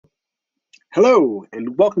Hello,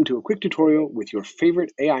 and welcome to a quick tutorial with your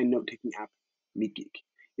favorite AI note-taking app, MeetGeek.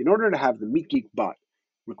 In order to have the MeetGeek bot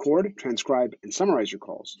record, transcribe, and summarize your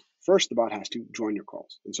calls, first the bot has to join your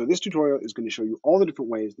calls. And so this tutorial is going to show you all the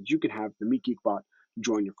different ways that you can have the MeetGeek bot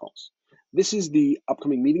join your calls. This is the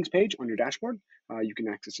upcoming meetings page on your dashboard. You can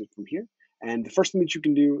access it from here. And the first thing that you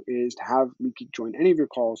can do is to have MeetGeek join any of your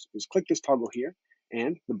calls is click this toggle here,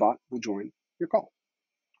 and the bot will join your call.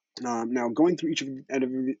 Now, going through each of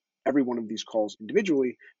every one of these calls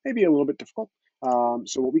individually may be a little bit difficult.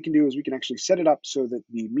 So what we can do is we can actually set it up so that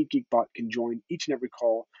the MeetGeek bot can join each and every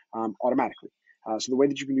call automatically. So the way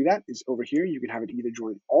that you can do that is over here. You can have it either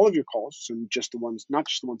join all of your calls, so just the ones, not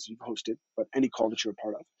just the ones that you've hosted, but any call that you're a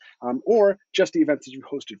part of, or just the events that you've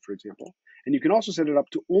hosted, for example. And you can also set it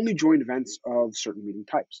up to only join events of certain meeting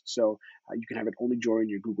types. So you can have it only join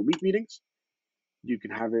your Google Meet meetings. You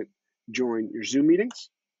can have it join your Zoom meetings,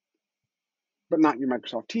 but not your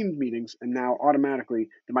Microsoft Teams meetings. And now automatically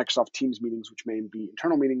the Microsoft Teams meetings, which may be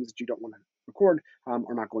internal meetings that you don't want to record,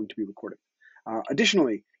 are not going to be recorded.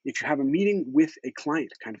 Additionally, if you have a meeting with a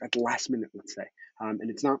client kind of at the last minute, let's say, and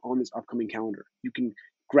it's not on this upcoming calendar, you can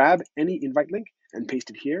grab any invite link and paste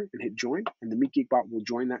it here and hit join, and the MeetGeek bot will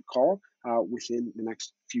join that call within the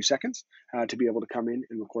next few seconds to be able to come in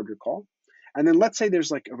and record your call. And then let's say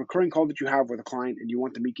there's like a recurring call that you have with a client and you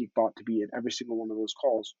want the MeetGeek bot to be at every single one of those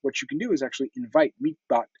calls. What you can do is actually invite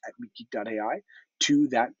MeetBot at meetgeek.ai to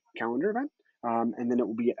that calendar event. And then it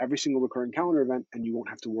will be at every single recurring calendar event, and you won't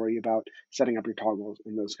have to worry about setting up your toggles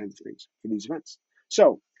and those kinds of things for these events.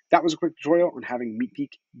 So that was a quick tutorial on having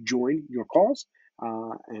MeetGeek join your calls,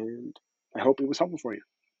 and I hope it was helpful for you.